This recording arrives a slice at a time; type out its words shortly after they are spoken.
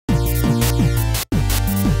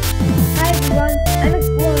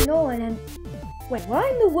Wait, why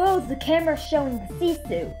in the world is the camera showing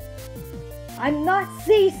sisu? I'm not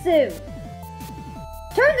sisu!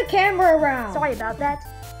 Turn the camera around! Sorry about that.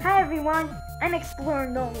 Hi everyone, I'm Explorer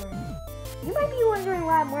Nolan. You might be wondering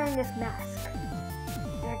why I'm wearing this mask.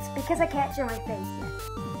 It's because I can't show my face yet.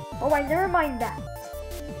 Oh wait, never mind that.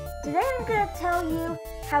 Today I'm gonna tell you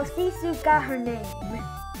how Sisu got her name.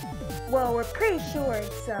 Well, we're pretty sure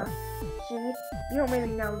it's she. We don't really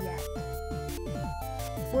know yet.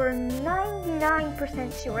 We're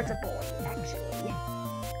 99% sure it's a boy, actually.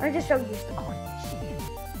 I'm just so used to calling it she.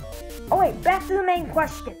 Oh wait, back to the main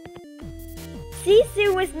question.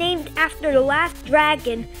 Sisu was named after the last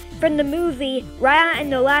dragon from the movie Raya and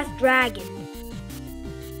the Last Dragon.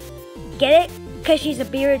 Get it? Cause she's a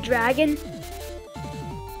bearded dragon?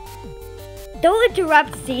 Don't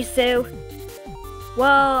interrupt, Sisu.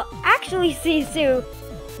 Well, actually, Sisu,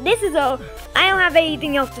 I don't have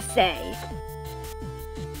anything else to say.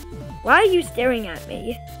 Why are you staring at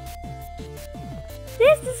me?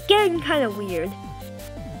 This is getting kind of weird.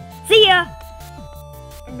 See ya!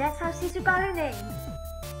 And that's how Sisu got her name.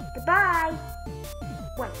 Goodbye!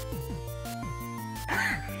 Wait.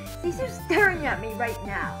 Sisu's staring at me right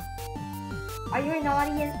now. Are you an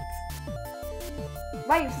audience?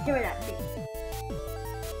 Why are you staring at me?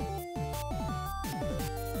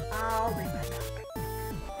 I'll bring that back.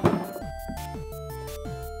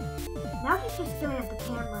 Now she's just staring at the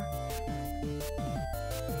camera.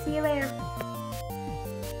 See you later.